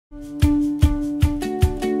Hi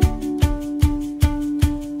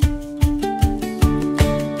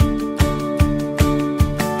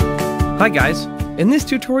guys, in this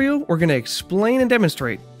tutorial we're going to explain and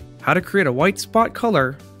demonstrate how to create a white spot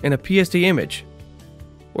color in a PSD image.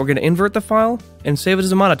 We're going to invert the file and save it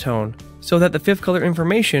as a monotone so that the fifth color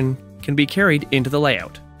information can be carried into the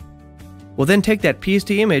layout. We'll then take that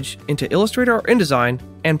PSD image into Illustrator or InDesign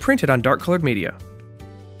and print it on dark colored media.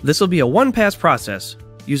 This will be a one-pass process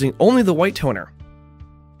using only the white toner.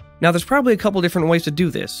 Now there's probably a couple different ways to do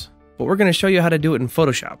this, but we're going to show you how to do it in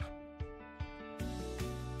Photoshop.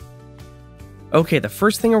 Okay, the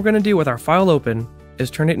first thing we're going to do with our file open is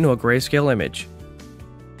turn it into a grayscale image.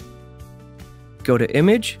 Go to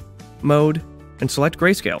Image, Mode, and select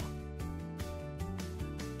Grayscale.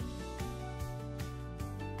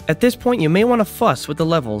 At this point, you may want to fuss with the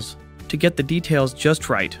levels to get the details just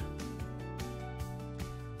right.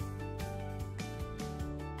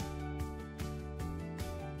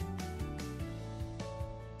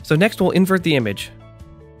 So next we'll invert the image.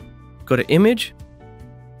 Go to Image,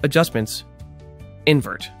 Adjustments,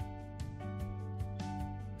 Invert.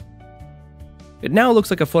 It now looks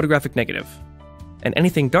like a photographic negative, and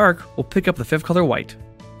anything dark will pick up the fifth color white.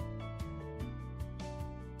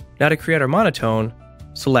 Now to create our monotone,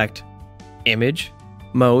 select Image,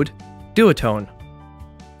 Mode, Duotone.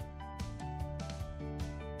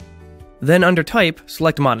 Then under Type,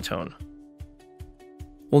 select Monotone.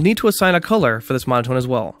 We'll need to assign a color for this monotone as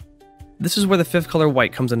well. This is where the fifth color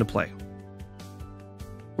white comes into play.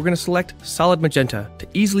 We're going to select Solid Magenta to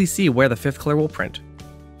easily see where the fifth color will print.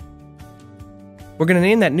 We're going to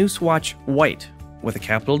name that new swatch White with a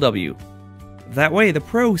capital W. That way the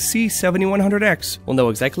Pro C7100X will know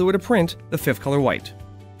exactly where to print the fifth color white.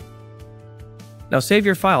 Now save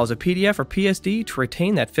your file as a PDF or PSD to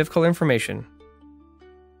retain that fifth color information.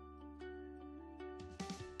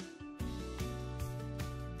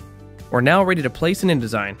 We're now ready to place in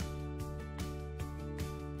InDesign.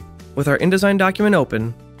 With our InDesign document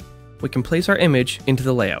open, we can place our image into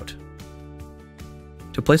the layout.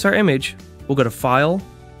 To place our image, we'll go to File,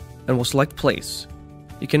 and we'll select Place.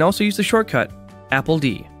 You can also use the shortcut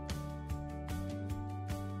Apple-D.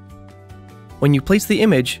 When you place the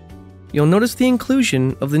image, you'll notice the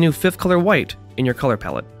inclusion of the new fifth color white in your color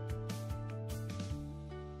palette.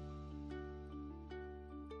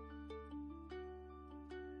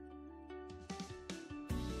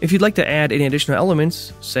 If you'd like to add any additional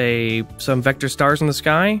elements, say some vector stars in the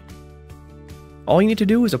sky, all you need to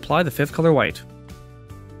do is apply the fifth color white.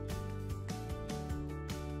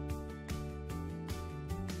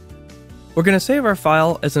 We're going to save our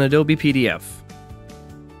file as an Adobe PDF.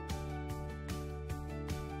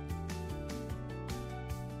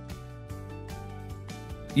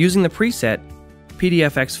 Using the preset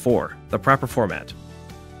PDFX4, the proper format.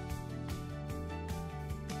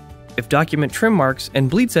 If document trim marks and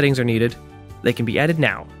bleed settings are needed, they can be added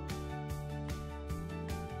now.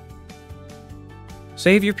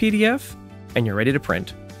 Save your PDF, and you're ready to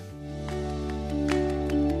print.